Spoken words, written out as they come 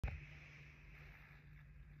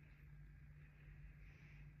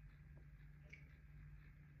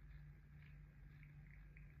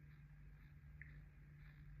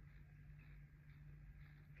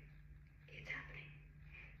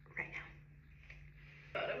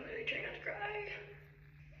I'm really trying not to cry.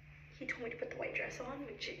 He told me to put the white dress on,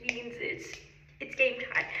 which means it's game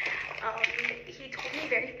time. He told me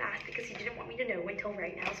very fast because he didn't want me to know until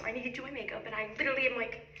right now, so I need to do my makeup, and I literally am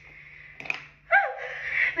like, ah,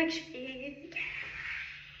 like,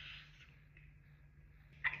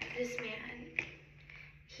 this man,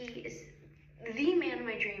 he is the man of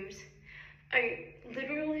my dreams. I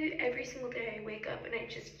literally, every single day I wake up and I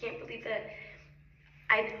just can't believe that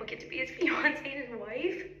I now get to be his fiance and his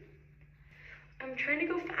wife. I'm trying to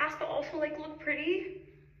go fast, but also like look pretty.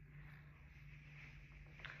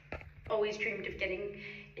 Always dreamed of getting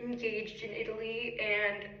engaged in Italy,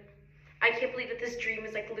 and I can't believe that this dream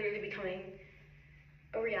is like literally becoming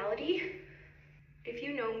a reality. If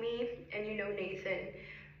you know me and you know Nathan,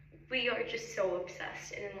 we are just so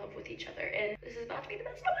obsessed and in love with each other, and this is about to be the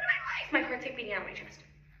best moment of my life. My heart's like beating out of my chest.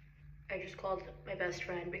 I just called my best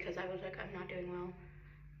friend because I was like, I'm not doing well.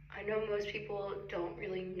 I know most people don't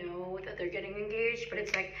really know that they're getting engaged, but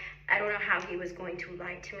it's like, I don't know how he was going to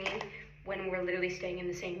lie to me when we're literally staying in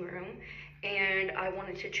the same room, and I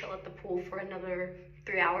wanted to chill at the pool for another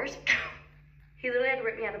 3 hours. He literally had to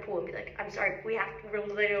rip me out of the pool and be like, I'm sorry, we're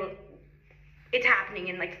literally, it's happening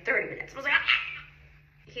in like 30 minutes. I was like, ah!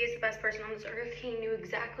 He is the best person on this earth. He knew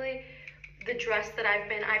exactly the dress that I've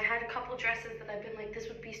had a couple dresses that I've been like, this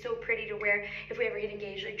would be so pretty to wear if we ever get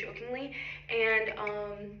engaged, like jokingly. And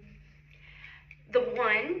the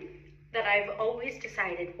one that I've always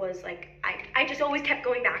decided was like, I just always kept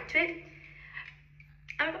going back to it.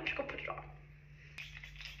 I'm about to go put it on.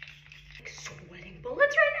 Like sweating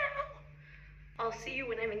bullets right now. I'll see you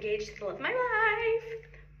when I'm engaged to the love of my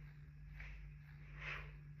life.